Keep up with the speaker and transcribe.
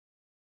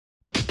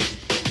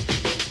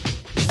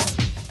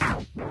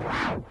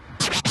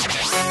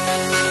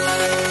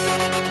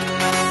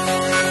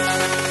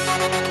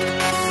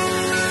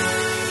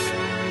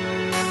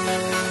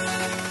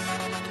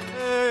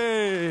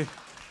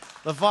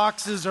The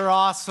Foxes are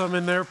awesome,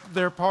 and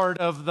they're part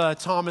of the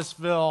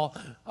Thomasville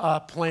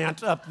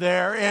plant up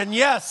there. And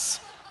yes,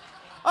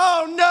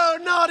 oh no,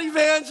 not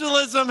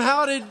evangelism.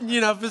 How did,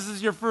 if this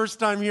is your first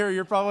time here,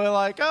 you're probably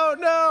like, oh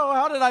no,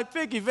 how did I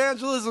pick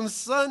Evangelism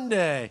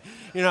Sunday?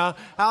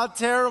 How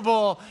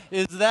terrible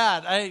is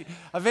that?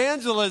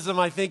 Evangelism,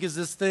 I think, is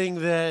this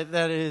thing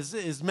that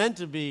is meant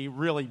to be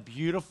really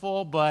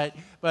beautiful, but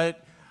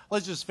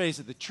let's just face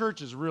it, the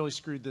church has really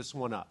screwed this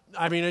one up.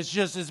 I mean,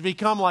 it's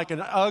become like an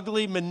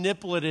ugly,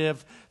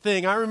 manipulative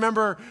thing. I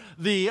remember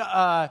the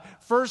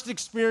first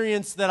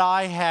experience that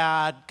I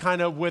had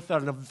kind of with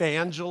an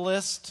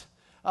evangelist.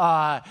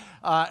 I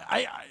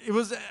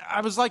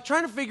was like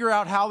trying to figure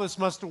out how this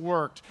must have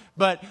worked,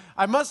 but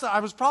I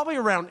was probably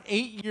around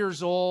 8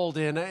 years old,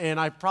 and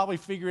I probably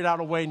figured out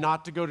a way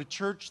not to go to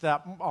church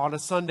that on a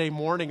Sunday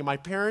morning, and my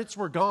parents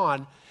were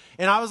gone,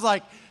 and I was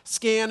like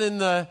scanning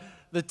the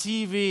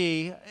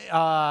TV,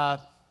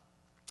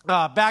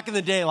 back in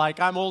the day,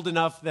 like I'm old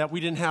enough that we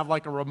didn't have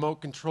like a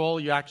remote control.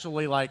 You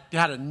actually like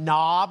had a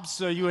knob,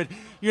 so you'd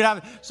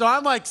have. So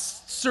I'm like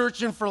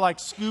searching for like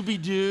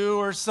Scooby-Doo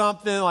or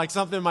something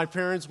my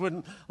parents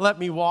wouldn't let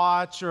me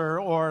watch,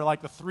 or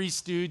like the Three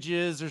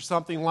Stooges or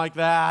something like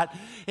that.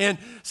 And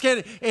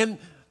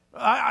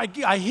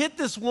I hit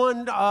this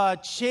one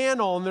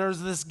channel, and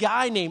there's this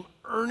guy named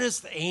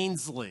Ernest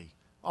Ainsley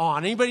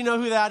on. Anybody know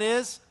who that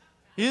is?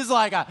 He's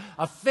like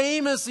a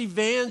famous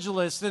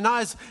evangelist, and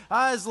I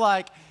was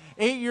like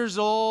 8 years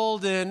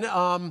old, and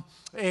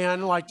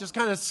like just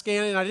kind of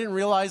scanning. I didn't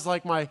realize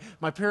like my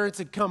parents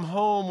had come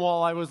home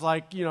while I was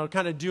like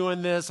kind of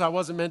doing this. I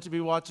wasn't meant to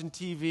be watching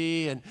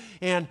TV,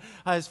 and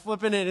I was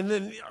flipping it, and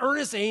then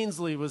Ernest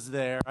Ainsley was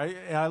there.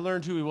 I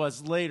learned who he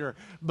was later,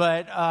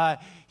 but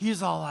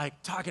he's all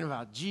like talking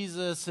about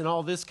Jesus and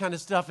all this kind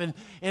of stuff, and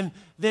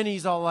then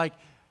he's all like,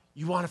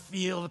 you want to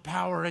feel the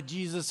power of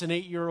Jesus? And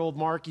 8-year-old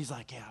Mark, he's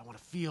like, yeah, I want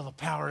to feel the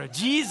power of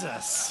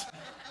Jesus.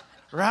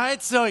 Right?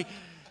 So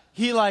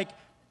he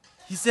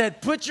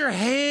said, put your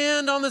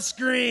hand on the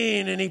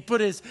screen. And he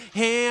put his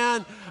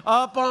hand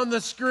up on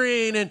the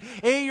screen. And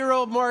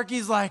 8-year-old Mark,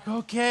 he's like,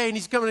 okay. And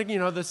he's coming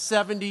to, the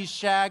 70s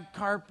shag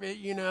carpet,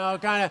 kind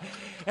of.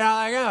 And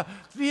I'm like,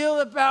 feel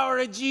the power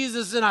of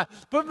Jesus. And I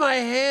put my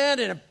hand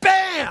in, and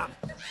bam!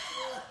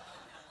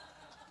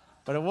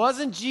 But it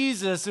wasn't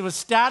Jesus, it was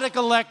static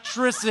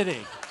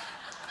electricity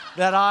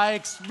that I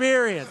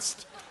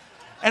experienced.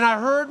 And I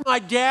heard my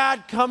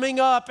dad coming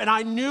up, and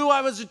I knew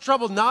I was in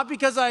trouble, not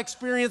because I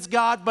experienced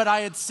God, but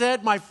I had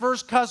said my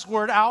first cuss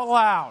word out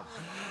loud.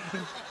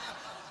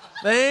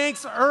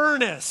 Thanks,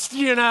 Ernest.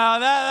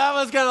 That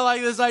was kind of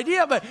like this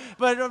idea. But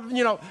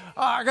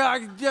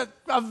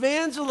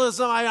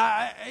evangelism,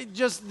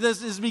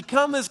 this has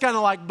become this kind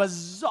of like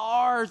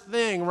bizarre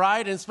thing,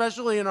 right? And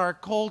especially in our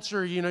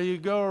culture, you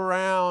go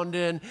around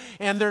and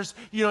there's,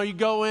 you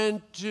go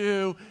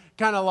into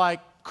kind of like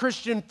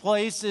Christian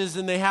places,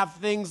 and they have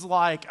things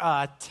like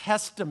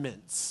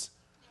testaments,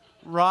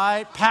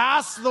 right?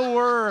 Pass the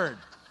word.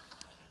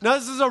 Now,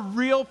 this is a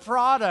real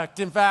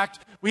product. In fact,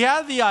 we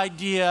had the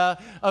idea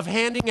of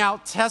handing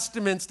out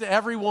testaments to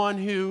everyone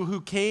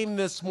who came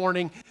this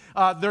morning.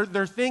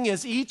 Their thing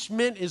is each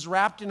mint is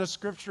wrapped in a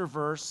scripture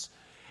verse.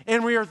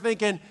 And we are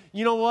thinking,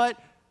 you know what?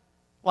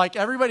 Like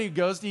everybody who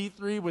goes to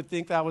E3 would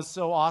think that was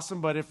so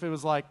awesome. But if it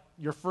was like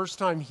your first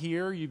time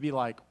here, you'd be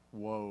like,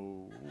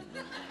 whoa.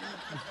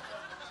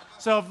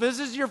 So if this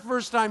is your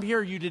first time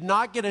here, you did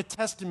not get a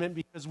testament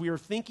because we are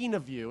thinking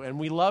of you and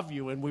we love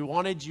you and we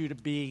wanted you to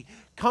be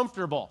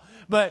comfortable.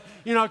 But,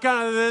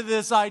 kind of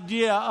this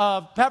idea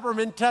of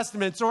peppermint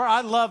testaments, or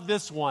I love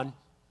this one.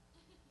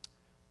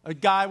 A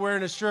guy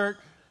wearing a shirt,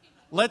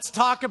 let's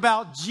talk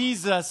about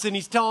Jesus, and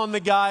he's telling the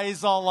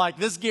guys all like,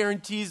 this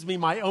guarantees me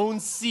my own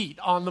seat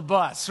on the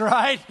bus,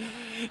 right?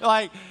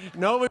 Like,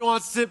 nobody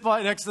wants to sit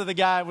next to the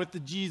guy with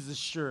the Jesus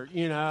shirt,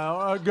 going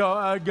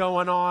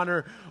on,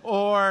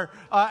 or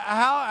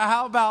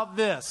how about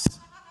this?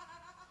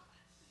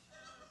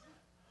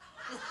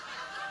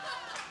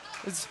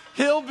 It's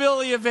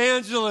hillbilly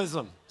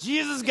evangelism.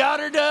 Jesus got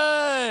her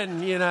done,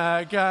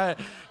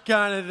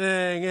 kind of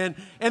thing.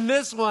 And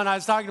this one, I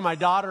was talking to my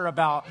daughter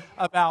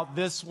about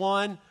this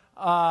one.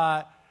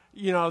 I'm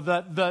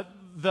going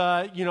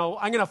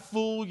to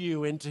fool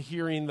you into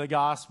hearing the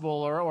gospel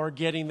or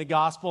getting the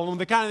gospel. And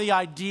the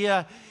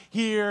idea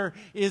here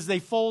is they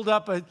fold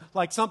up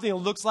something that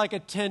looks like a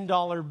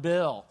 $10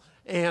 bill.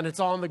 And it's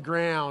on the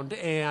ground,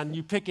 and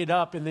you pick it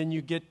up, and then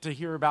you get to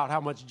hear about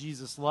how much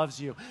Jesus loves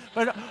you.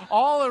 But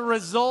all it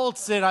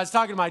results in, I was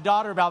talking to my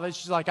daughter about this,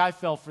 she's like, I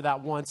fell for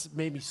that once. It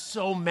made me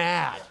so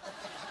mad.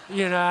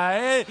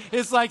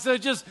 It's like, so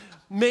it just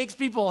makes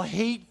people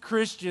hate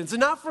Christians. And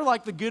not for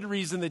like the good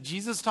reason that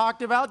Jesus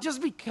talked about,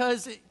 just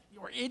because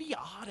you're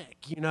idiotic,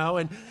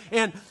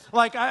 And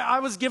like, I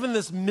was given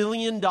this $1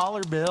 million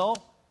bill,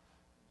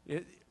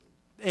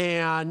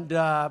 and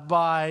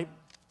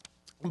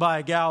by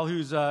a gal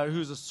who's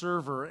a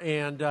server,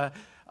 and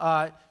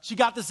she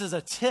got this as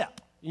a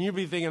tip. And you'd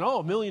be thinking,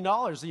 oh, $1 million,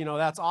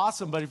 that's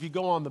awesome. But if you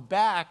go on the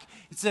back,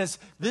 it says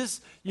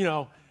this,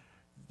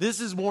 this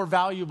is more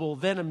valuable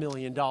than $1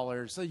 million,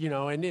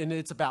 and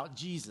it's about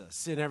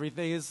Jesus and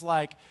everything. It's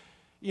like,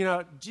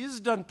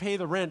 Jesus doesn't pay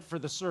the rent for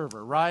the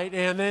server, right?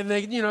 And then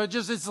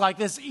it's like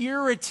this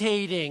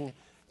irritating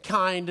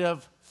kind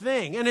of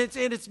thing. And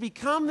it's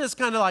become this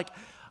kind of like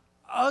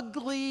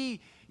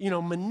ugly,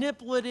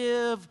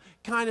 manipulative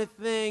kind of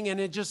thing. And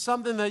it's just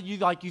something that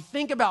you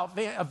think about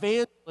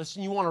evangelists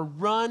and you want to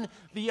run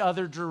the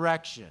other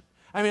direction.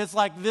 I mean, it's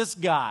like this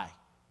guy.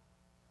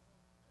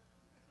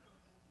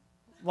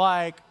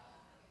 Like,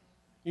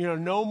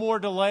 no more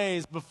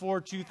delays before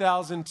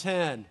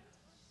 2010.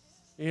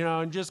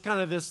 And just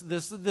kind of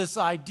this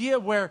idea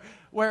where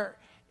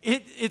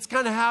it's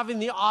kind of having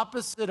the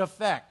opposite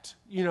effect.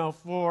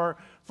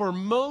 For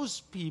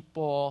most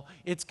people,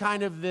 it's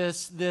kind of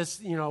this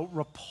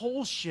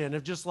repulsion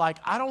of just like,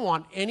 I don't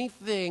want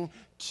anything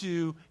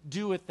to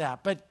do with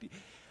that. But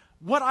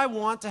what I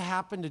want to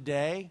happen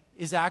today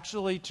is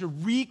actually to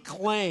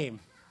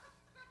reclaim.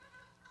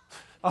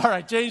 All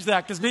right, change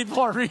that because people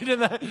are reading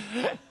that.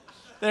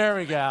 There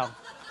we go.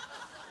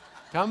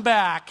 Come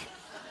back.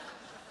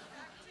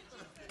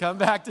 Come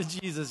back to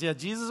Jesus. Yeah,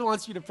 Jesus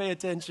wants you to pay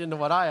attention to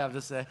what I have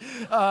to say.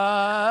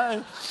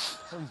 I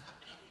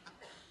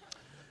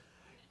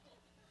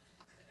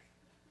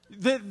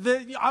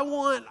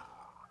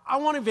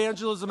want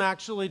evangelism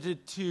actually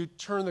to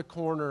turn the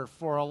corner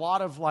for a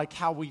lot of like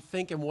how we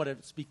think and what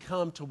it's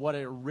become to what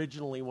it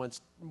originally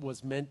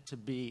was meant to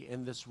be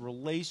in this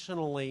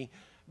relationally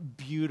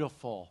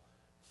beautiful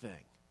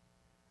thing.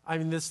 I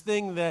mean, this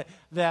thing that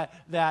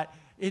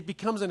it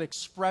becomes an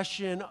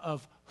expression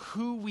of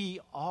who we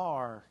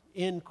are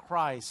in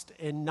Christ,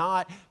 and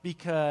not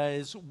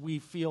because we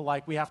feel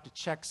like we have to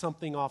check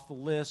something off the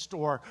list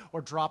or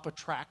drop a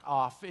track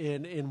off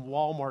in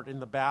Walmart in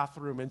the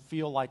bathroom and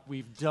feel like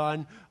we've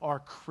done our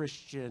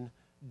Christian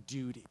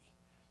duty.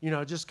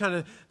 Just kind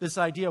of this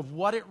idea of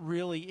what it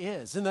really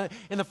is. And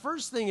the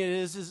first thing it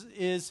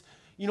is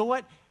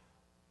what?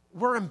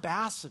 We're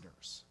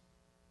ambassadors.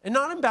 And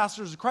not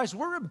ambassadors of Christ,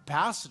 we're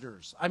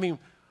ambassadors. I mean,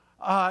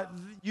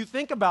 you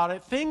think about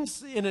it,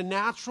 things in a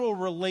natural,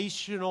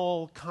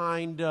 relational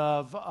kind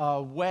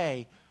of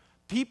way,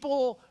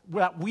 people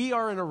that we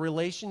are in a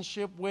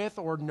relationship with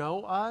or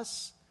know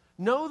us,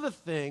 know the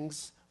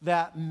things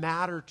that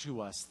matter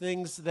to us,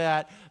 things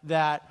that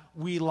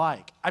we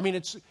like. I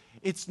mean,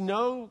 it's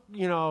no,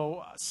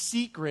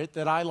 secret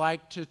that I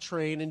like to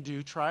train and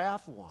do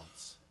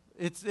triathlons.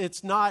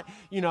 It's not,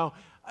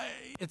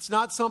 it's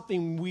not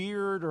something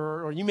weird,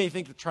 or you may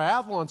think the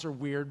triathlons are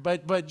weird,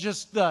 but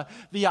just the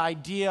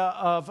idea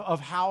of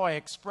how I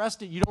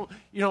expressed it,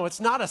 it's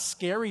not a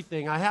scary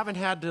thing. I haven't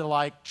had to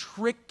like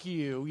trick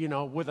you,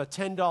 with a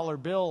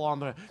 $10 bill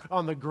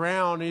on the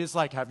ground. It's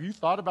like, have you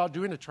thought about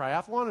doing a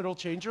triathlon? It'll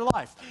change your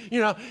life.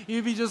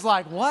 You'd be just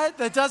like, what?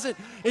 It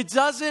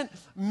doesn't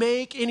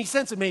make any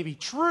sense. It may be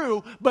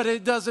true, but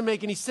it doesn't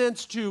make any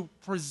sense to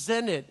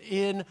present it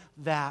in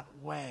that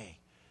way.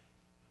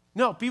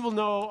 No, people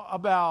know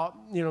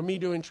about, me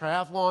doing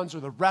triathlons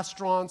or the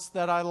restaurants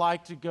that I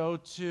like to go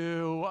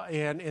to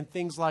and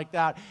things like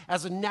that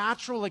as a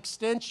natural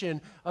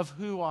extension of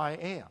who I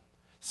am.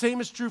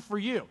 Same is true for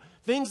you.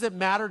 Things that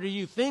matter to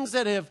you, things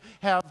that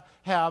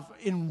have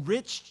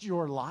enriched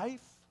your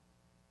life,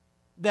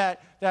 that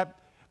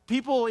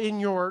people in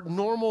your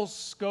normal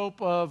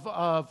scope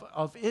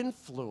of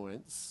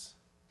influence,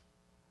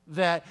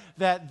 that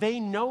they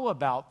know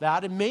about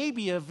that and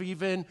maybe have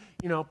even,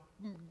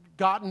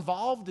 got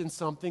involved in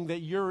something that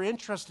you're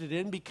interested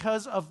in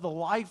because of the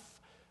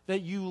life that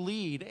you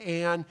lead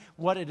and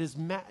what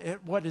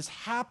has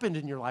happened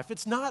in your life.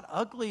 It's not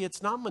ugly.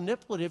 It's not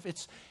manipulative.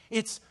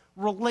 It's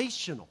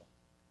relational.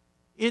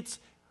 It's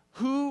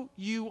who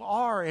you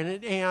are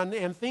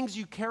and things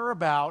you care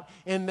about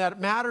and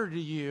that matter to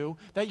you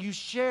that you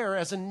share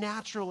as a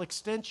natural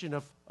extension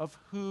of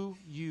who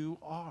you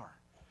are.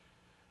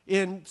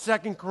 In 2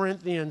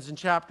 Corinthians in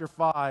chapter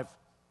 5,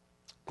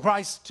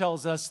 Christ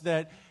tells us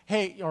that,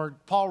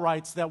 Paul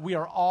writes that we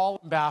are all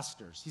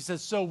ambassadors. He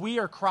says, so we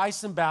are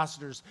Christ's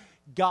ambassadors.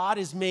 God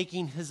is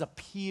making his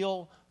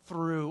appeal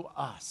through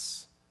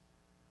us.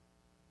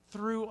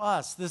 Through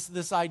us.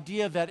 This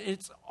idea that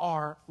it's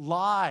our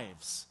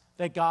lives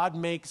that God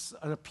makes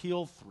an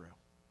appeal through.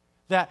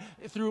 That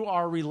through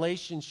our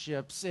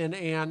relationships and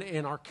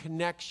our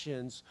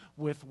connections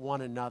with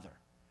one another.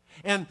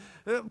 And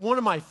one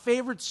of my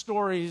favorite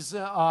stories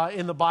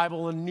in the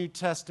Bible and New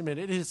Testament,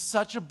 it is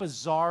such a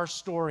bizarre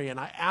story, and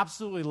I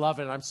absolutely love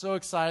it. I'm so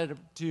excited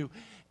to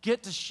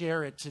get to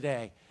share it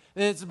today.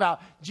 And it's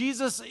about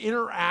Jesus'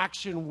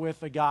 interaction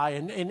with a guy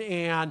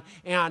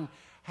and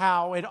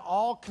how it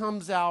all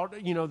comes out,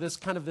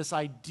 this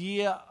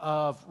idea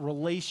of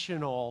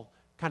relational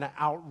kind of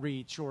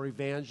outreach or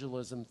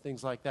evangelism,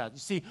 things like that. You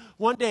see,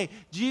 one day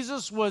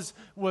Jesus was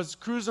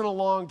cruising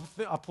along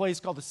a place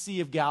called the Sea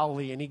of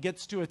Galilee, and he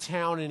gets to a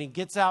town and he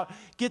gets out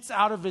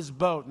of his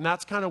boat, and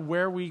that's kind of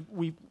where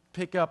we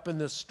pick up in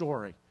this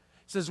story. It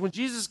says, when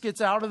Jesus gets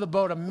out of the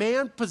boat, a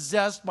man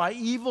possessed by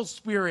evil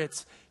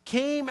spirits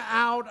came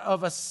out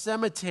of a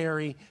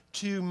cemetery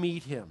to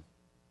meet him.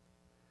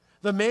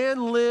 The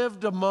man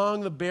lived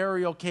among the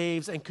burial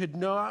caves and could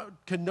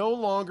no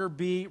longer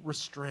be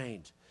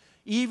restrained,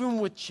 even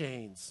with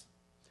chains.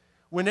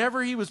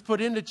 Whenever he was put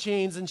into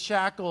chains and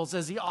shackles,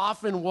 as he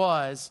often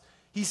was,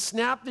 he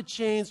snapped the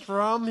chains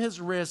from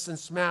his wrists and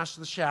smashed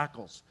the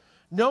shackles.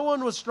 No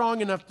one was strong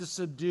enough to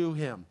subdue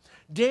him.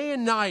 Day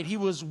and night he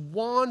was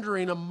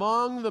wandering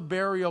among the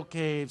burial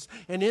caves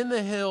and in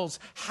the hills,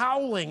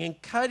 howling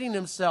and cutting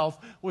himself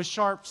with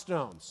sharp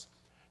stones.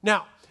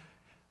 Now,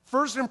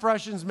 first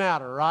impressions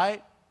matter,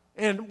 right?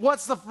 And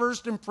what's the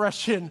first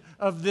impression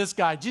of this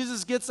guy?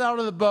 Jesus gets out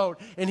of the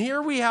boat, and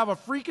here we have a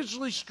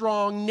freakishly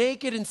strong,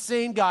 naked,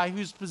 insane guy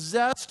who's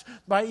possessed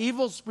by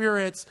evil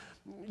spirits,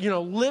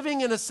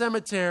 living in a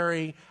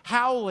cemetery,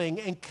 howling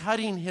and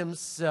cutting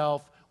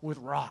himself with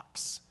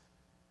rocks.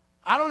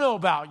 I don't know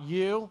about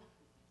you,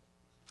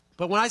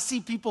 but when I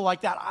see people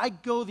like that,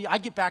 I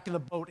get back in the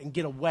boat and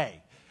get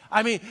away.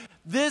 I mean,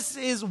 this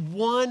is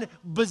one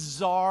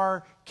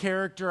bizarre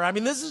character. I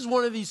mean, this is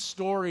one of these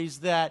stories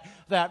that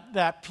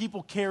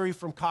people carry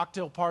from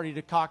cocktail party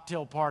to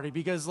cocktail party.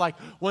 Because, like,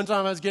 one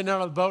time I was getting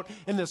out of the boat,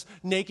 and this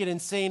naked,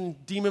 insane,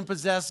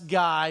 demon-possessed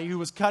guy who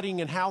was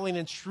cutting and howling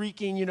and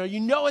shrieking, you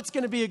know it's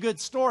going to be a good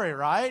story,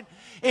 right?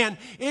 And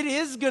it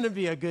is going to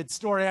be a good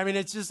story. I mean,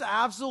 it's just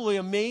absolutely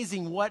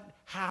amazing what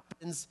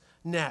happens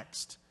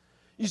next.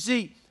 You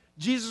see,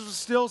 Jesus was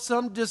still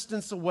some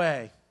distance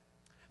away.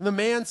 And the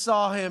man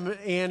saw him,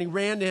 and he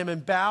ran to him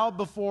and bowed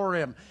before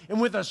him. And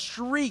with a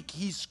shriek,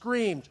 he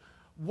screamed,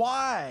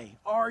 "Why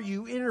are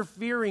you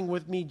interfering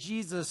with me,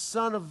 Jesus,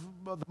 Son of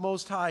the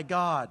Most High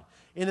God?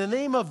 In the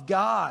name of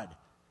God,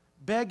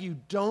 beg you,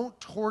 don't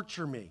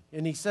torture me."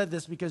 And he said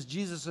this because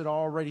Jesus had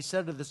already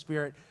said to the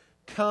spirit,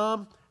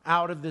 "Come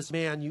out of this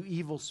man, you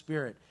evil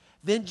spirit."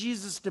 Then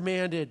Jesus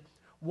demanded,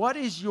 "What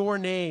is your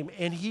name?"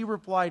 And he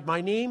replied,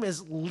 "My name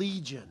is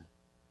Legion,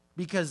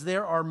 because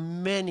there are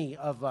many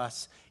of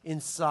us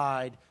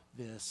inside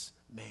this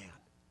man."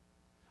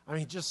 I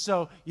mean, just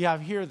so you have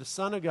here the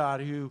Son of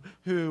God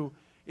who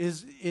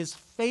is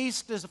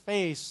face to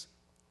face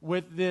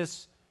with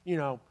this,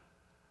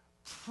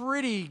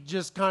 pretty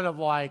just kind of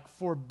like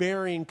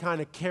forbearing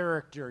kind of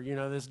character,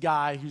 this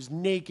guy who's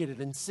naked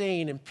and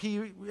insane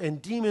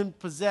and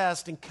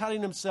demon-possessed and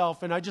cutting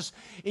himself. And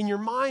in your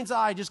mind's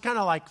eye, just kind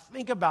of like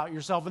think about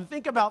yourself and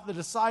think about the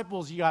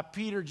disciples. You got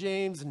Peter,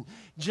 James, and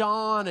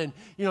John, and,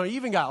 you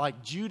even got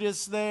like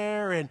Judas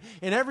there, and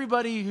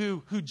everybody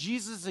who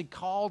Jesus had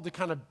called to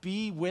kind of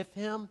be with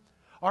him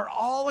are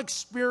all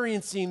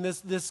experiencing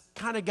this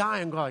kind of guy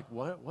and go like,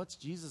 what's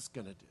Jesus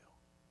going to do?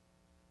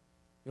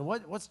 And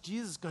what's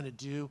Jesus going to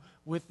do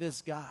with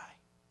this guy?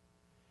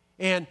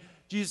 And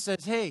Jesus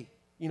says, "Hey,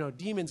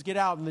 demons, get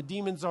out." And the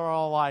demons are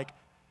all like,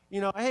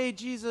 "Hey,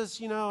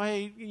 Jesus,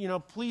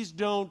 please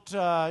don't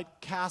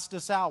cast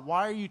us out.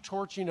 Why are you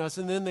torturing us?"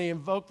 And then they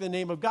invoke the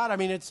name of God. I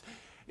mean,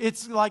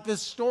 it's like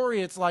this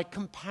story. It's like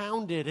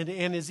compounded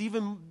and is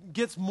even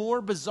gets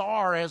more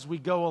bizarre as we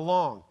go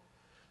along.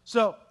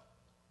 So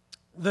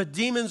the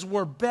demons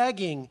were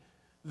begging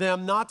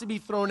them not to be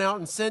thrown out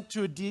and sent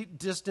to a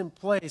distant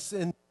place.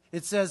 And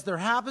it says, there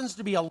happens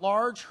to be a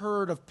large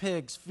herd of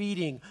pigs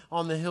feeding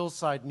on the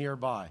hillside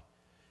nearby.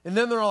 And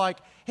then they're like,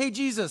 "Hey,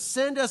 Jesus,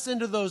 send us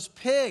into those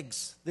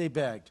pigs," they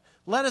begged.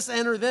 "Let us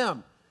enter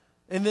them."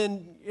 And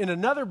then in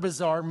another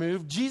bizarre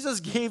move, Jesus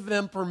gave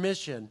them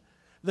permission.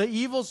 The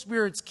evil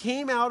spirits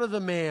came out of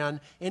the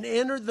man and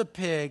entered the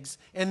pigs,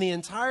 and the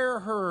entire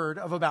herd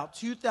of about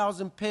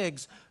 2,000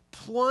 pigs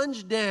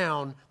plunged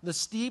down the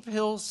steep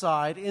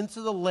hillside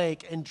into the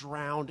lake and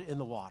drowned in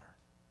the water.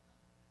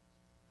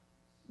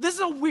 This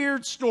is a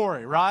weird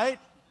story, right?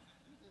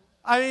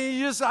 I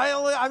mean,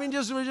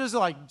 we're just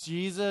like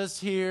Jesus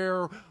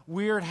here,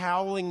 weird,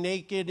 howling,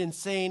 naked,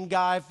 insane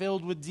guy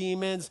filled with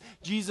demons.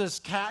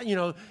 Jesus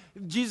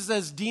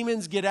says,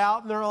 "Demons, get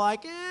out," and they're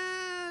like,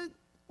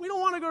 we don't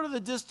want to go to the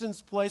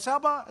distant place. How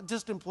about a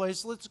distant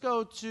place? Let's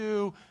go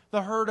to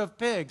the herd of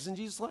pigs. And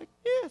Jesus is like,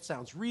 it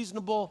sounds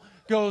reasonable.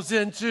 Goes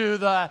into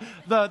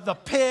the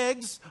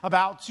pigs,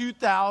 about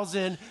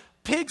 2,000.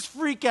 Pigs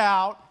freak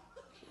out.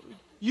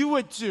 You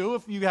would too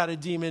if you had a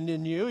demon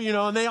in you,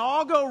 and they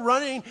all go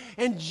running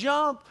and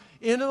jump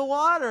into the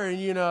water. And,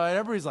 and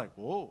everybody's like,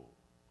 whoa,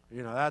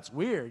 that's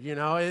weird,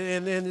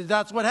 and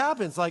that's what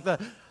happens. Like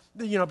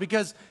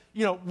because,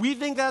 we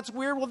think that's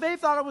weird. Well, they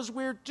thought it was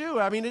weird too.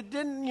 I mean, it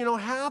didn't,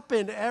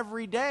 happen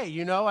every day,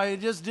 it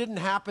just didn't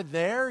happen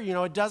there.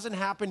 It doesn't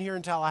happen here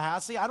in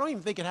Tallahassee. I don't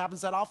even think it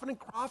happens that often in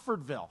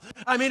Crawfordville.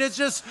 I mean, it's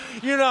just,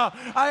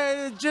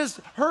 just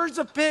herds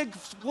of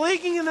pigs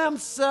flinging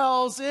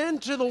themselves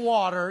into the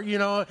water,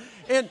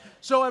 And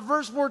so at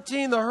verse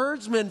 14, the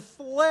herdsmen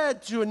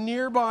fled to a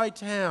nearby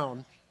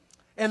town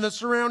and the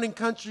surrounding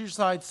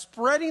countryside,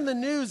 spreading the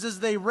news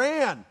as they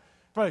ran.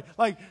 Probably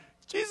like,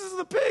 Jesus and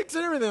the pigs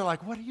and everything. They're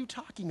like, what are you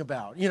talking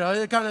about?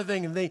 That kind of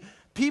thing. And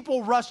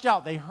people rushed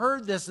out. They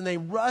heard this and they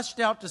rushed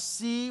out to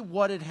see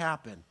what had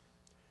happened.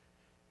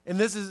 And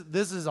this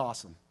is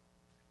awesome.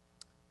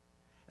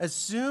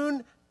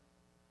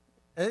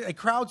 A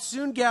crowd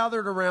soon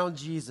gathered around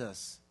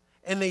Jesus.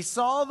 and they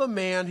saw the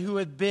man who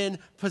had been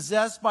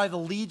possessed by the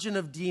legion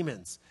of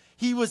demons.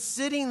 He was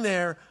sitting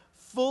there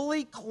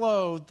fully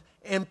clothed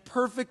and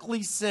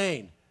perfectly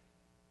sane.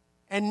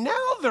 And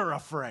now they're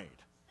afraid.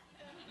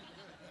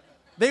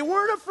 They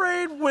weren't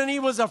afraid when he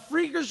was a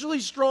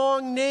freakishly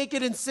strong,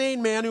 naked,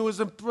 insane man who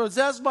was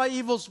possessed by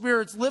evil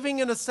spirits, living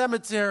in a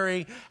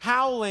cemetery,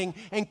 howling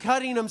and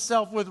cutting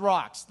himself with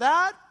rocks.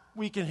 That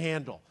we can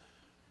handle.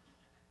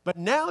 But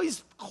now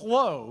he's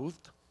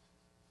clothed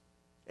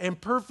and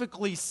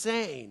perfectly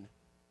sane.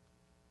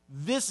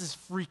 This is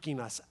freaking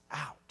us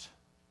out.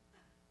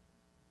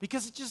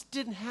 Because it just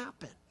didn't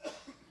happen.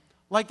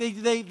 Like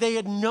they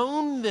had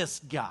known this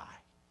guy.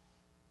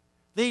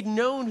 They'd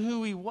known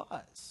who he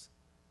was.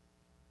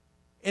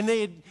 And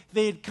he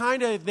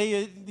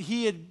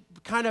had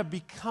kind of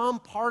become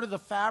part of the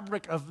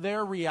fabric of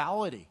their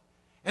reality.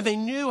 And they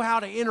knew how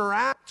to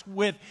interact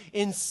with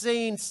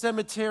insane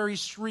cemetery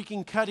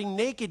shrieking, cutting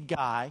naked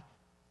guy,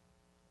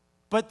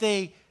 but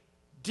they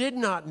did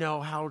not know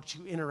how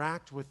to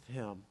interact with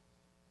him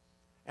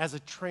as a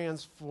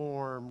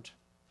transformed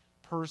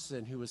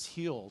person who was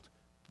healed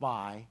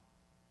by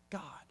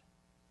God.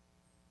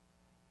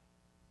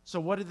 So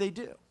what did they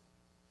do?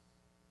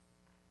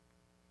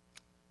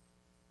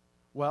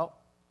 Well,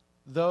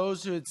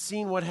 those who had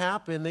seen what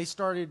happened, they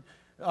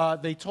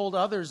told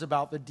others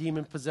about the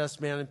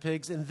demon-possessed man and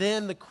pigs, and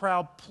then the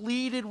crowd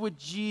pleaded with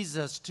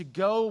Jesus to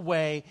go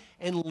away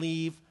and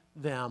leave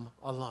them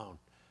alone.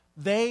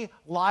 They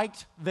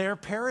liked their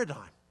paradigm.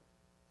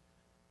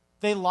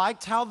 They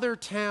liked how their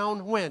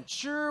town went.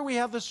 Sure, we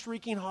have the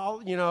shrieking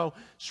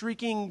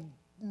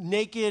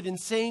naked,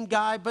 insane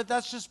guy, but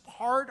that's just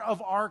part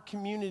of our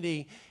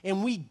community,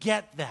 and we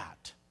get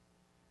that.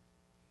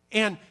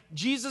 And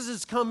Jesus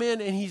has come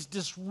in and he's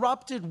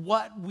disrupted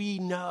what we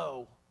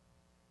know.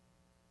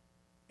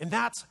 And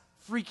that's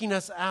freaking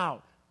us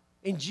out.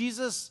 And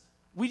Jesus,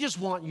 we just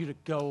want you to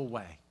go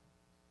away.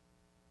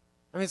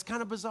 I mean, it's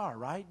kind of bizarre,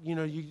 right?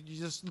 You're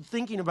just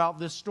thinking about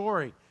this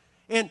story.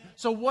 And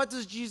so what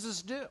does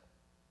Jesus do?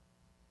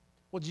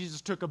 Well,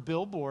 Jesus took a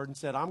billboard and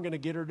said, I'm going to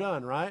get her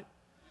done, right?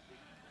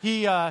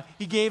 He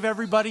gave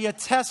everybody a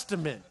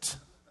testament.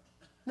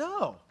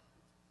 No.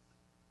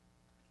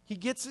 He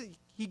gets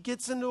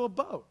into a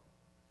boat.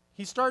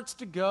 He starts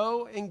to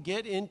go and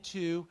get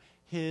into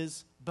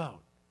his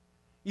boat.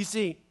 You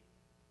see,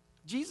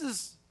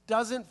 Jesus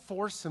doesn't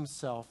force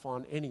himself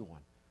on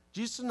anyone.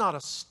 Jesus is not a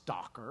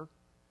stalker.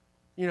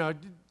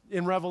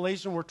 In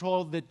Revelation, we're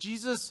told that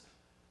Jesus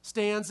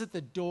stands at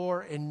the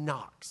door and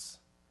knocks.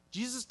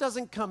 Jesus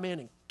doesn't come in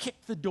and kick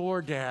the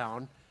door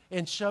down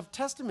and shove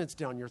testaments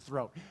down your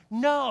throat.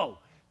 No,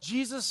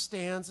 Jesus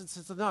stands and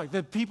sits at the knock.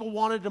 The people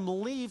wanted him to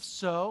leave,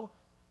 so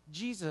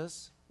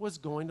Jesus was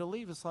going to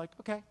leave. It's like,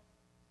 okay,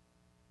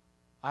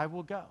 I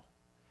will go.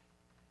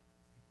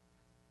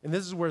 And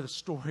this is where the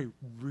story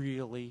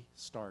really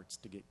starts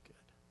to get good.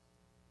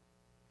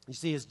 You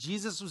see, as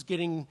Jesus was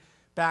getting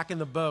back in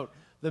the boat,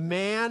 the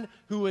man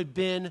who had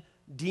been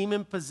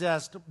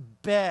demon-possessed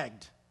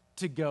begged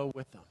to go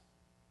with him.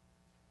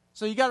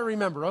 So you got to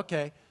remember,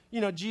 okay,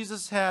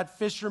 Jesus had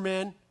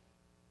fishermen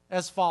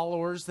as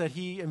followers that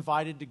he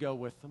invited to go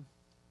with him.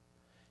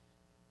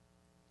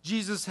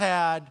 Jesus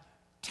had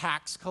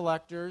tax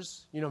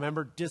collectors,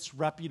 remember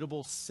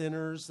disreputable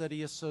sinners that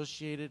he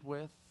associated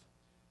with.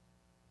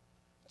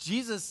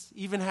 Jesus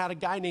even had a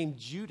guy named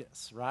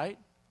Judas, right?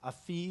 A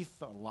thief,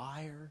 a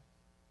liar.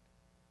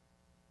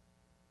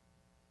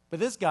 But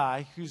this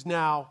guy, who's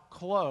now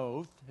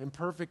clothed and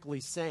perfectly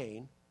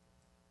sane,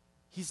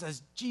 he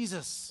says,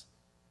 Jesus,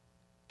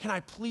 can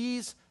I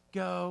please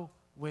go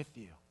with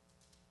you?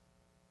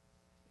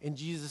 And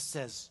Jesus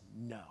says,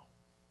 no,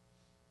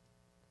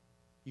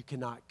 you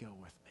cannot go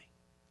with me.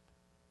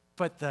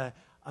 But the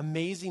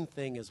amazing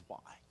thing is why.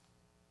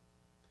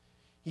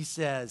 He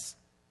says,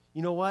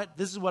 you know what?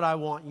 This is what I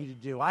want you to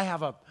do. I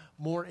have a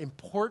more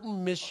important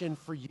mission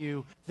for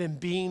you than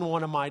being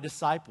one of my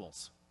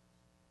disciples.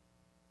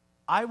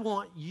 I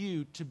want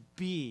you to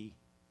be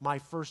my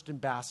first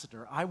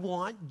ambassador. I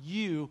want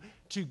you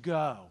to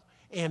go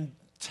and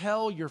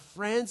tell your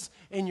friends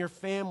and your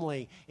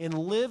family and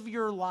live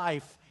your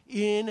life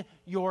in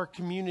your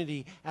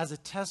community as a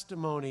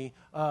testimony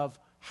of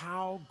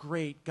how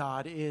great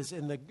God is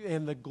and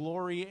the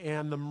glory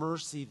and the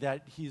mercy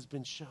that he's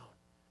been shown.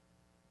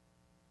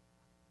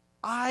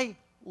 I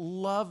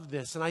love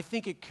this, and I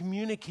think it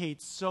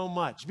communicates so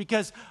much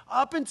because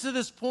up until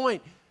this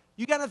point,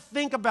 you got to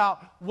think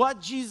about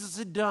what Jesus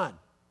had done.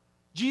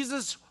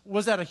 Jesus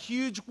was at a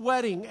huge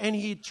wedding, and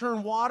he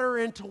turned water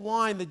into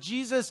wine. That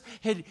Jesus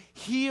had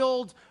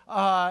healed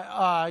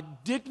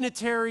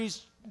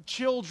dignitaries'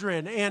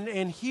 children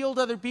and healed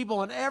other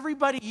people. And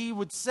everybody he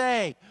would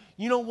say,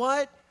 you know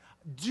what?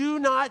 Do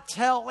not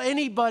tell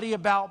anybody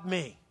about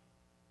me.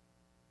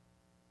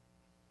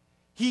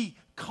 He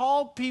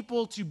called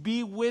people to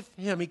be with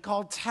him. He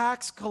called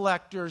tax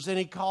collectors, and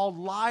he called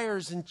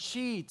liars and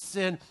cheats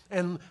and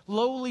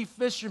lowly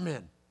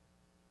fishermen.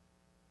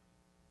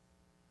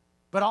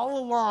 But all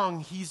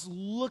along, he's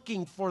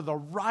looking for the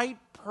right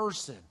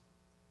person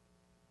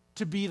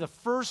to be the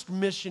first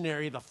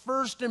missionary, the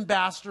first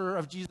ambassador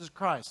of Jesus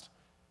Christ.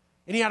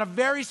 And he had a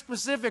very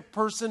specific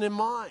person in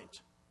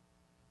mind.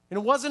 And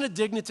it wasn't a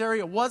dignitary,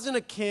 it wasn't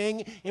a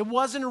king, it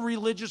wasn't a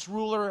religious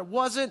ruler, it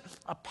wasn't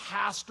a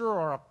pastor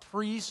or a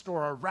priest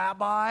or a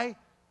rabbi.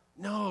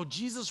 No,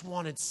 Jesus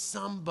wanted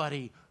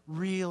somebody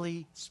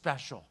really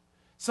special.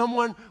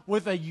 Someone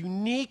with a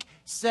unique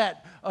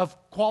set of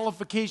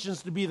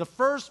qualifications to be the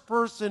first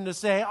person to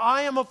say,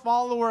 I am a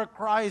follower of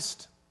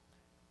Christ.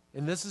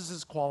 And this is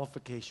his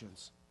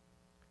qualifications.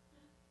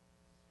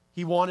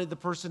 He wanted the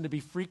person to be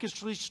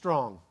freakishly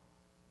strong,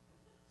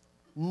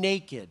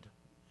 naked,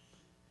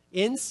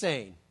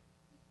 insane,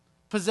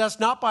 possessed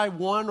not by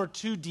one or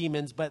two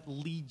demons, but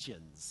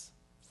legions,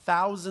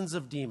 thousands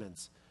of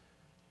demons.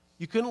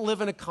 You couldn't live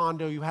in a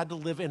condo, you had to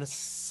live in a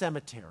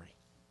cemetery.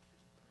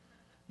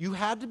 You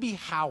had to be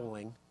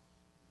howling,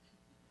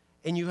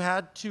 and you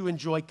had to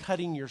enjoy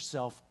cutting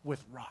yourself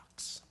with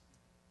rocks.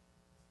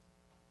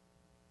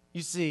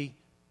 You see,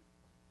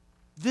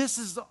 this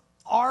is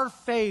our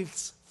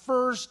faith's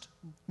first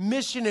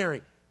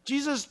missionary.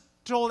 Jesus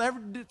told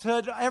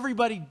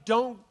everybody,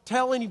 don't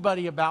tell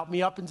anybody about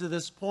me up until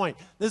this point.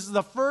 This is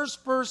the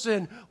first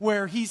person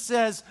where he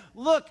says,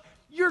 look,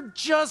 you're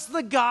just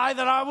the guy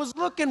that I was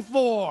looking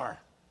for.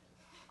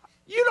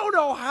 You don't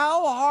know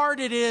how hard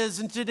it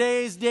is in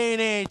today's day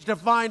and age to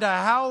find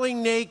a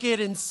howling, naked,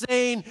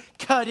 insane,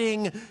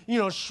 cutting,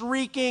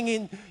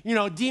 shrieking,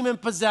 and,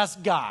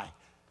 demon-possessed guy.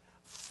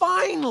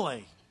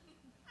 Finally,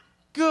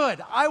 good.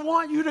 I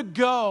want you to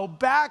go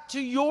back to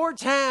your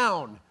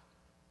town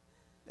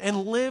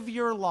and live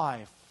your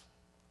life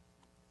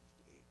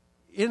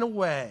in a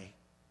way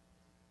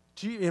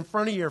in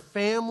front of your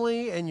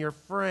family and your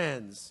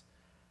friends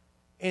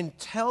and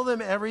tell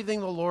them everything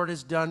the Lord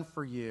has done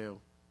for you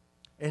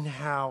and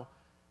how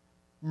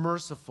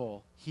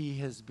merciful he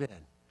has been.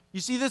 You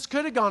see, this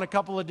could have gone a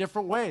couple of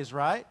different ways,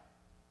 right?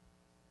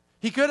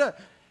 He could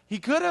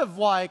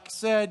have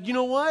said, you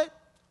know what?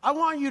 I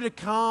want you to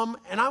come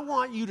and I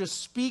want you to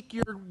speak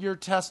your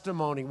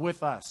testimony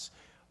with us.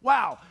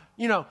 Wow,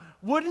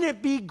 wouldn't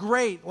it be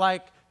great?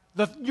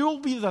 You'll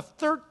be the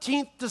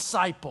 13th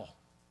disciple.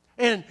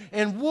 And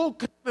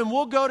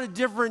we'll go to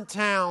different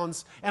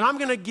towns, and I'm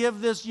going to give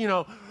this,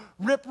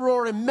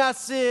 rip-roaring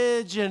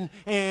message, and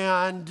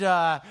I'm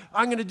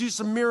going to do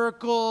some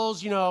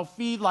miracles,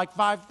 feed like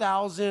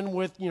 5,000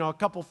 with, a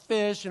couple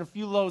fish and a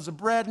few loaves of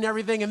bread and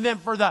everything. And then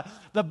for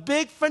the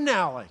big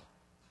finale,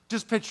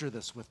 just picture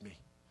this with me.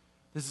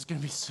 This is going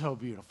to be so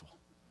beautiful.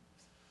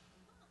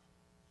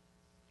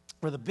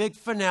 For the big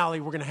finale,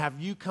 we're going to have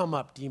you come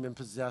up,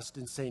 demon-possessed,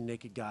 insane,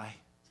 naked guy.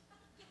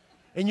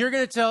 And you're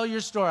going to tell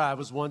your story. I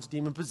was once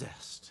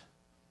demon-possessed,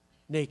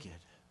 naked,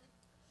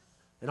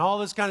 and all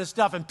this kind of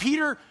stuff. And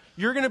Peter,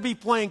 you're going to be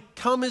playing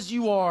Come As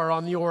You Are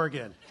on the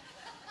organ.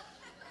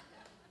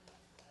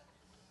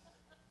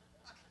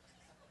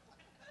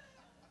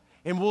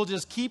 And we'll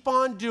just keep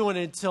on doing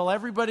it until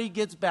everybody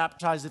gets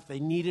baptized if they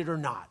need it or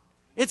not.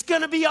 It's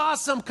going to be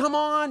awesome. Come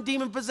on,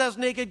 demon-possessed,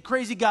 naked,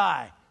 crazy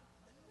guy.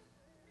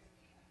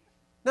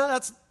 No,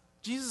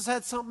 Jesus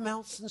had something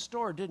else in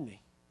store, didn't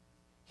he?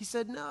 He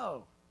said,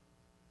 no.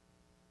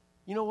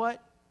 You know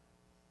what?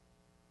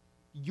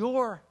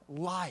 Your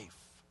life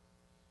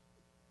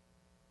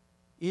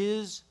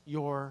is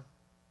your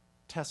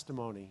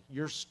testimony,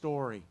 your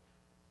story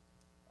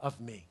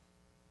of me.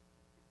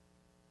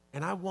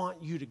 And I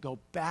want you to go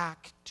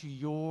back to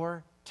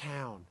your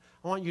town.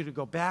 I want you to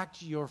go back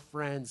to your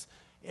friends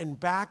and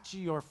back to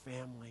your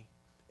family.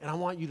 And I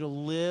want you to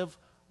live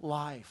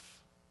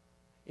life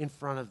in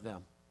front of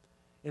them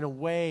in a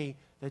way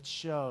that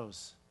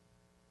shows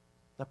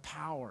the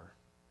power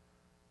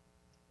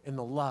and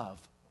the love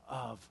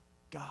of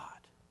God.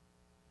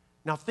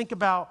 Now think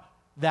about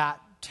that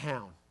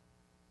town.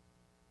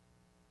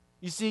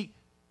 You see,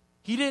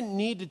 he didn't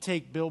need to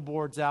take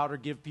billboards out or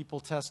give people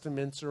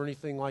testaments or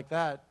anything like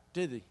that,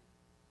 did he?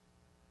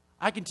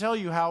 I can tell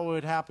you how it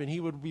would happen. He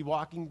would be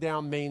walking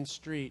down Main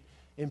Street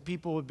and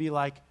people would be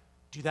like,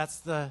 dude, that's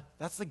the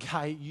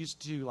guy who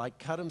used to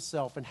cut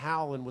himself and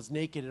howl and was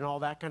naked and all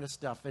that kind of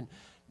stuff. And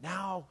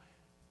now,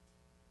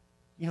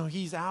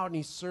 he's out and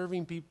he's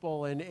serving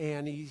people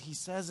and he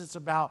says it's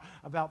about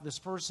this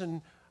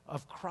person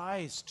of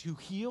Christ who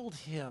healed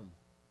him.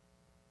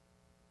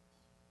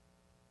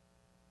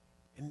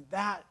 And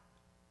that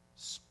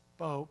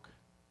spoke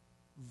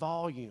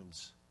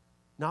volumes,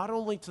 not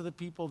only to the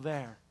people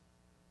there,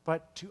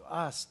 but to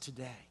us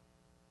today.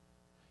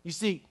 You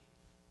see,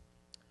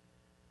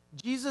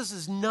 Jesus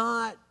is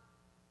not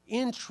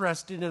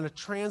interested in a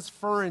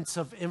transference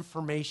of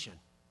information.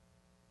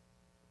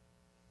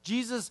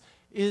 Jesus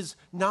is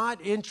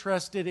not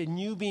interested in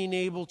you being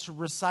able to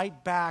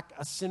recite back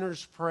a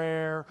sinner's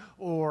prayer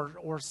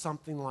or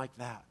something like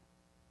that.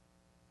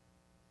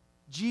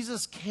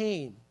 Jesus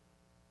came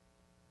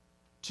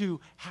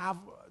to have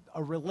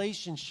a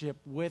relationship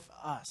with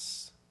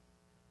us.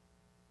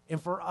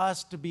 And for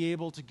us to be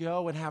able to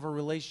go and have a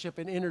relationship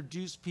and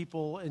introduce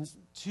people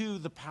to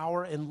the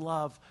power and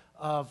love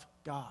of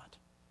God.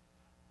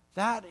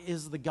 That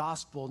is the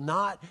gospel,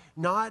 not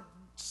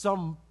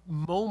some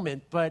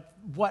moment, but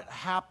what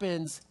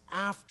happens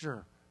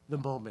after the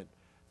moment.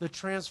 The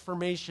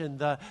transformation,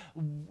 the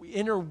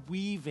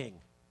interweaving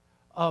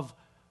of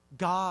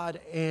God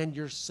and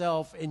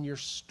yourself and your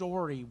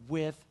story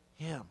with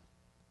him.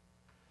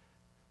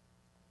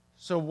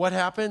 So what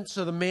happened?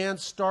 So the man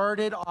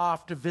started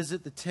off to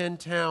visit the 10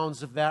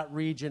 towns of that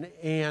region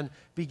and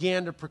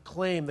began to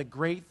proclaim the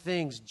great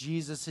things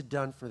Jesus had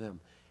done for them.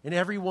 And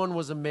everyone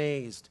was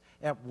amazed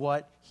at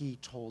what he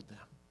told them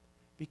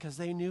because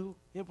they knew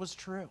it was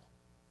true.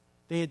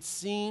 They had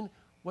seen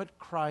what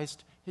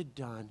Christ had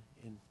done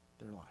in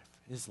their life,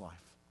 his life.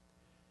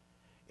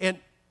 And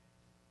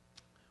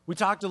we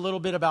talked a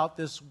little bit about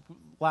this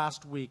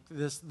last week,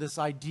 this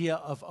idea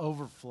of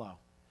overflow.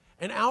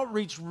 And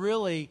outreach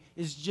really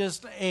is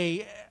just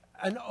an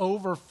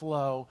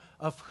overflow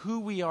of who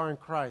we are in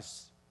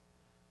Christ.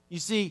 You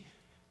see,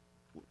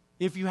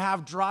 if you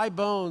have dry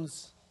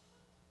bones,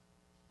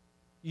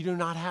 you do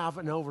not have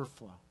an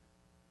overflow.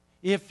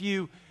 If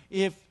you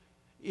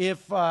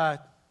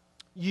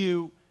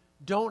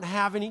don't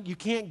have any, you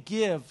can't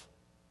give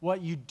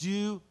what you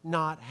do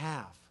not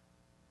have.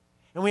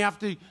 And we have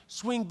to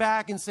swing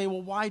back and say,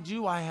 well, why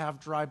do I have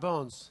dry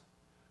bones?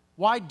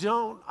 Why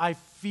don't I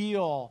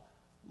feel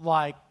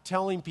like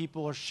telling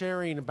people or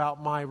sharing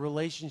about my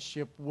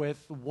relationship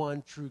with the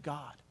one true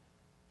God?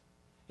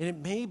 And it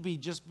may be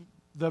just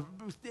the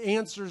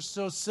answer is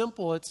so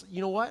simple. It's,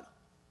 you know what?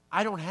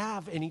 I don't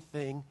have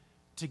anything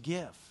to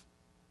give.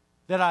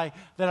 That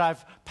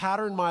I've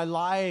patterned my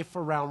life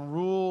around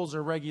rules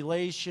or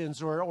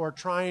regulations or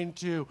trying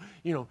to,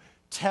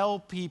 tell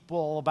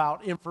people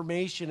about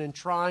information and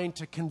trying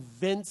to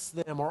convince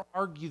them or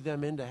argue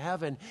them into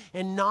heaven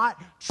and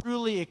not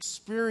truly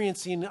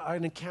experiencing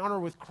an encounter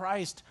with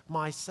Christ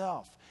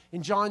myself.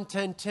 In John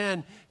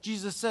 10:10,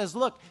 Jesus says,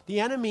 look, the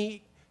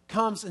enemy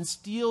comes and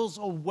steals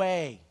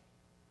away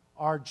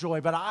our joy,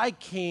 but I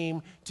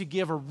came to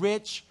give a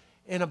rich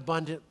and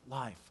abundant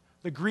life.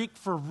 The Greek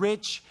for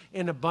rich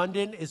and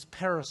abundant is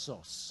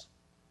perissos.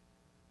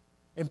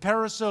 And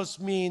perissos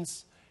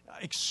means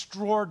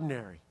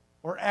extraordinary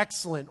or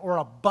excellent or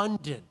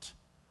abundant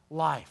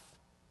life.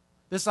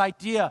 This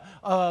idea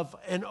of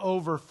an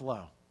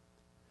overflow.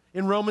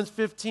 In Romans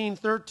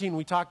 15:13,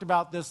 we talked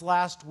about this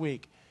last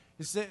week.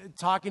 It's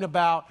talking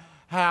about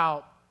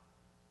how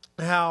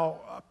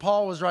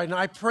Paul was writing,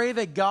 I pray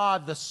that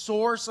God, the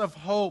source of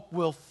hope,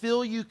 will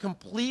fill you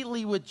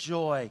completely with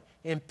joy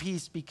and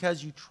peace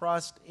because you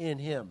trust in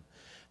him.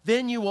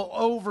 Then you will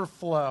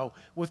overflow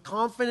with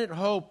confident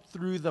hope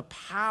through the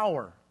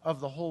power of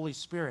the Holy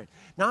Spirit.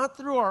 Not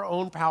through our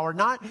own power,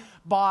 not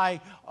by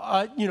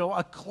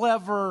a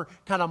clever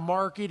kind of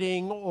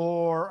marketing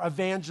or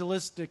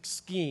evangelistic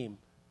scheme.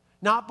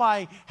 Not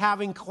by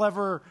having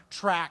clever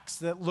tracts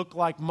that look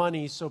like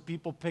money so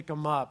people pick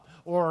them up,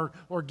 or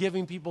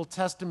giving people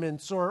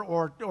testaments,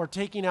 or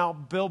taking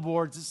out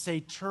billboards that say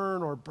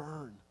turn or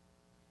burn.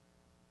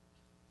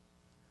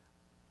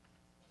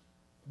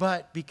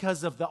 But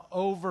because of the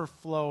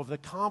overflow, of the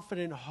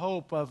confident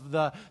hope, of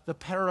the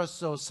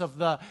perissos, of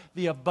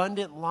the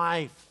abundant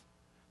life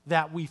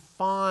that we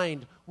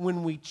find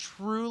when we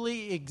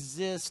truly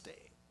exist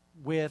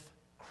with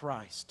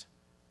Christ.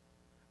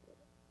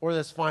 Or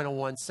this final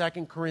one,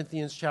 2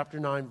 Corinthians chapter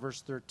 9,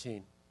 verse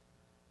 13.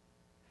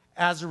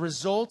 As a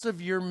result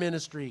of your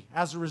ministry,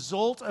 as a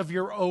result of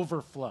your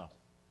overflow,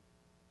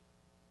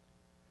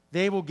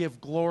 they will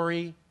give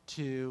glory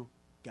to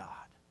God.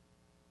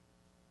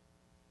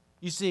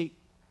 You see,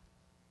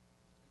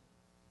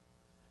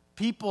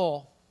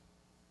 people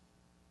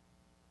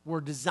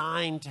were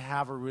designed to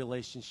have a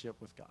relationship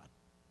with God.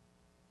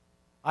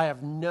 I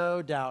have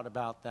no doubt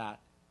about that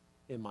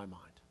in my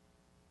mind.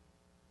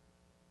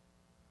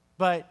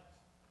 But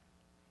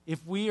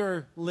if we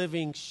are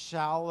living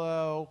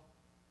shallow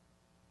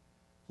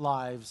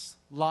lives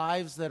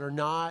that are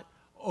not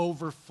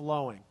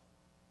overflowing,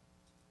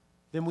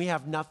 then we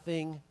have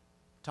nothing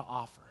to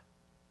offer.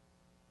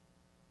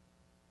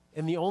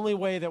 And the only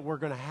way that we're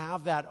going to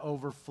have that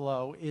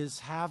overflow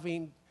is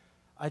having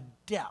a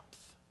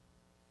depth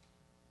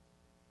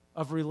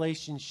of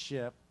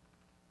relationship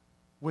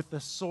with the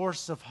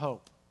source of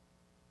hope,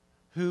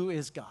 who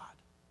is God.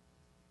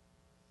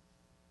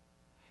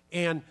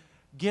 And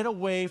get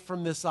away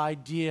from this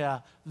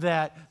idea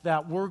that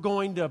we're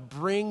going to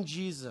bring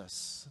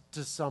Jesus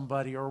to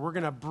somebody or we're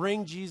going to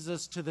bring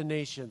Jesus to the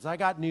nations. I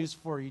got news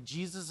for you.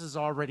 Jesus is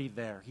already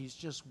there. He's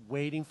just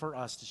waiting for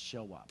us to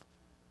show up.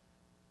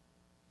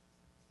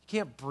 You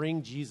can't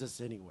bring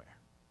Jesus anywhere.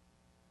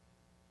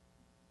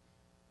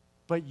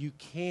 But you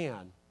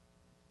can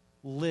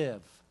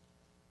live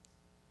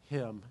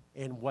him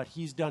and what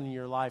he's done in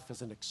your life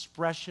as an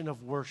expression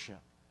of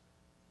worship,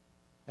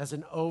 as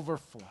an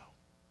overflow.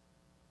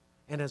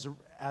 And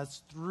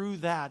as through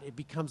that, it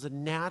becomes a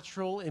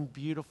natural and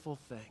beautiful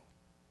thing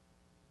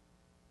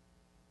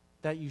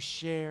that you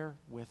share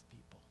with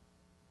people.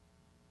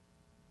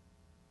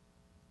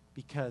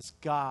 Because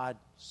God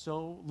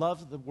so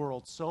loved the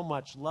world so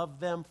much,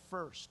 loved them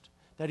first,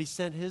 that he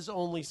sent his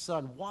only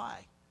son.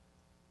 Why?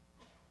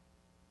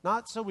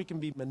 not so we can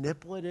be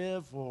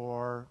manipulative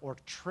or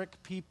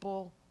trick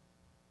people,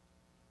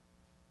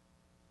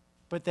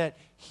 but that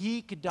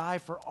he could die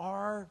for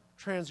our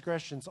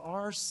transgressions,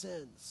 our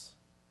sins.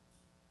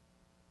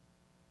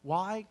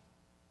 Why?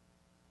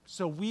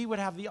 So we would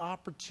have the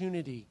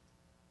opportunity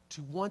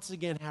to once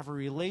again have a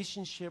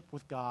relationship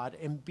with God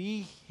and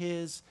be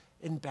his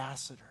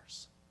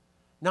ambassadors.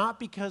 Not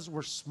because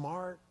we're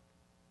smart,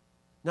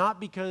 not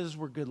because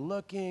we're good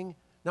looking,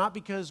 not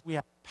because we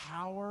have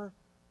power,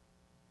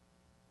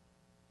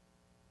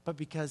 but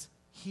because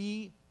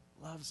he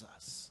loves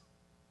us.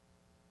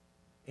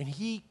 And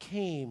he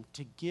came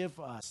to give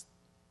us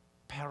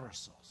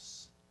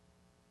perissos,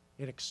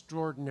 an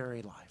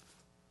extraordinary life,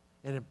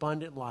 an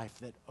abundant life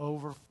that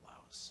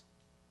overflows.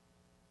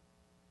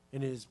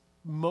 And it is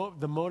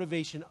the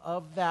motivation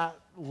of that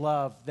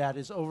love that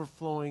is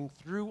overflowing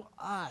through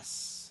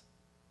us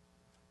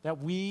that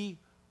we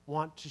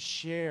want to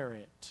share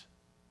it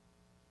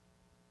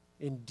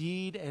in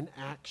deed and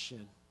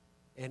action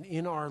and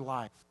in our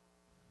life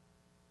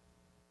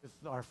with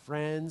our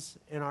friends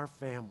and our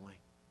family,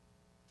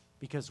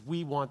 because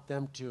we want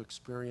them to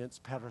experience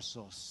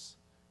perissos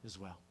as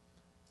well.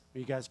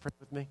 Will you guys pray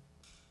with me?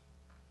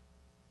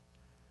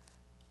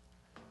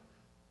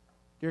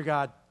 Dear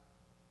God,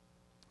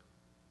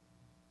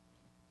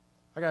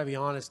 I gotta be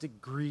honest,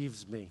 it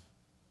grieves me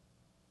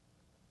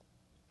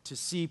to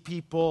see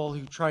people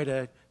who try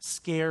to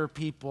scare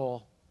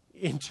people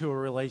into a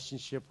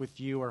relationship with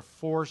you or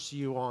force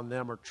you on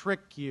them or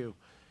trick you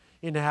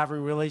into having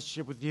a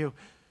relationship with you.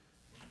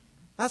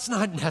 That's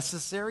not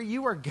necessary.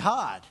 You are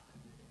God.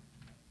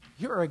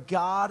 You're a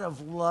God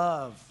of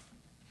love.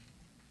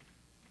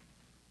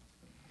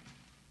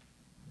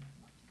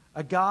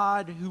 A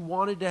God who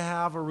wanted to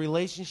have a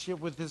relationship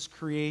with his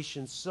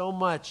creation so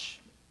much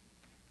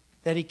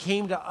that he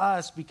came to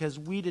us because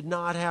we did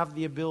not have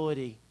the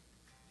ability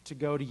to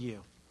go to you.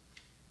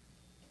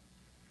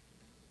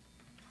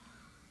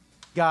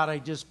 God, I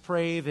just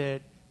pray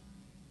that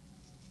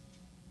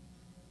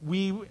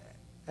we,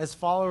 as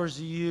followers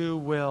of you,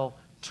 will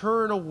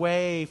turn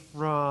away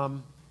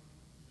from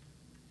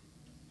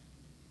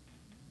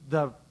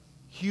the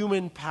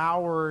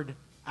human-powered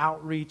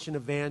outreach and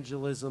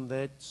evangelism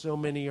that so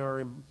many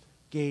are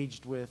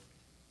engaged with,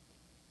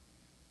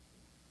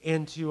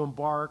 and to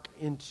embark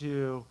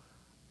into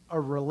a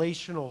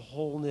relational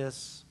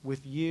wholeness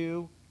with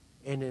you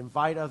and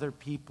invite other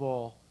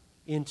people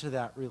into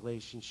that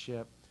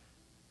relationship.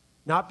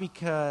 Not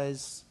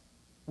because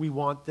we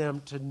want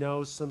them to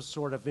know some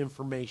sort of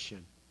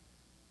information,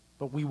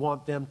 but we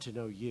want them to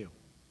know you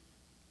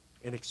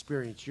and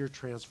experience your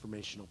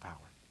transformational power.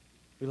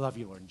 We love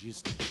you, Lord, in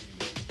Jesus' name.